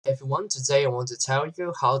everyone, today I want to tell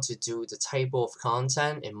you how to do the table of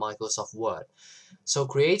content in Microsoft Word. So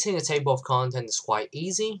creating a table of content is quite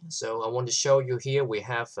easy. So I want to show you here we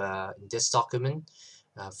have in this document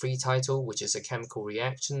free title, which is a chemical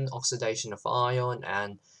reaction, oxidation of iron,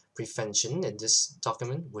 and prevention in this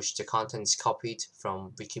document, which the content is copied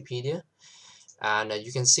from Wikipedia. And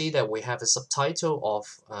you can see that we have a subtitle of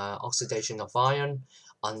oxidation of iron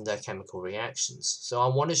under chemical reactions. So I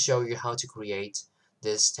want to show you how to create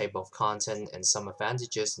this table of content and some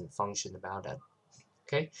advantages and function about it.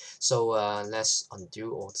 Okay, so let's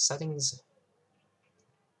undo all the settings.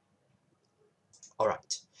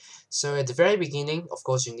 Alright, so at the very beginning, of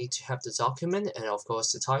course, you need to have the document and of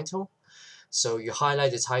course the title. So you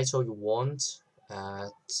highlight the title you want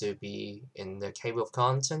to be in the table of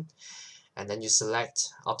content, and then you select,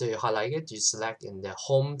 after you highlight it, you select in the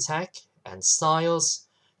home tag and styles.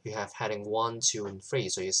 You have heading 1, 2, and 3.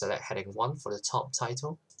 So you select heading 1 for the top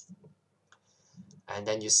title, and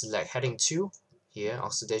then you select heading 2 here,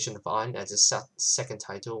 oxidation of iron, as the second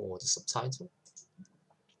title or the subtitle.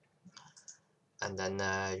 And then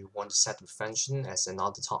you want to set the prevention as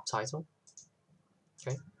another top title.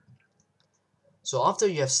 Okay. So after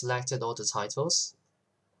you have selected all the titles,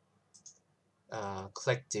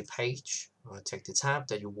 click the page or take the tab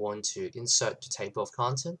that you want to insert the table of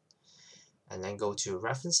content, and then go to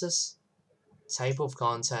References, Table of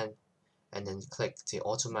Content, and then click the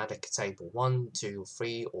automatic table 1, 2,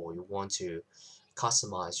 3, or you want to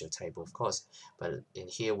customize your table, of course. But in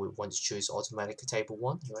here, we want to choose automatic table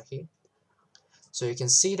 1 right here. So you can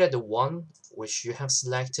see that the one which you have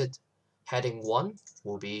selected, heading 1,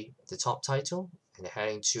 will be the top title, and the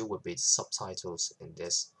heading 2 will be the subtitles in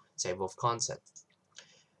this table of content.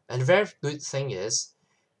 And the very good thing is,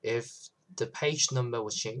 if the page number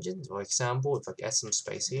was changing, for example, if I get some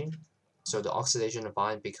space here, so the oxidation of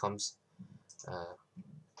iron becomes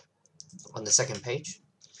on the second page,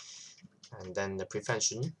 and then the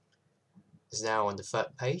prevention is now on the third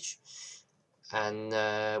page, and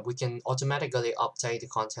we can automatically update the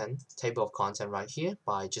content table of content right here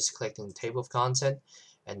by just clicking table of content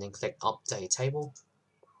and then click update table,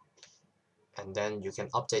 and then you can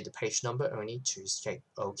update the page number only to click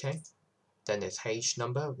OK. Then the page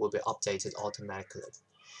number will be updated automatically.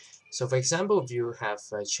 So for example, if you have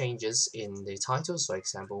changes in the titles, for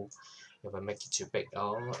example, if I make it too big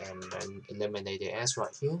R and then eliminate the S right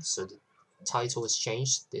here, so the title is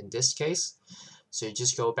changed in this case. So you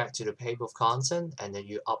just go back to the table of content and then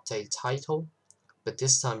you update title, but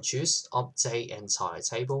this time choose update entire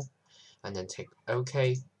table and then click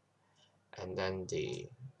OK, and then the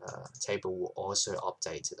table will also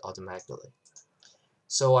update it automatically.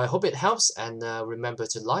 So I hope it helps, and remember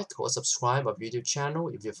to like or subscribe our YouTube channel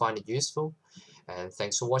if you find it useful, and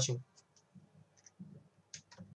thanks for watching.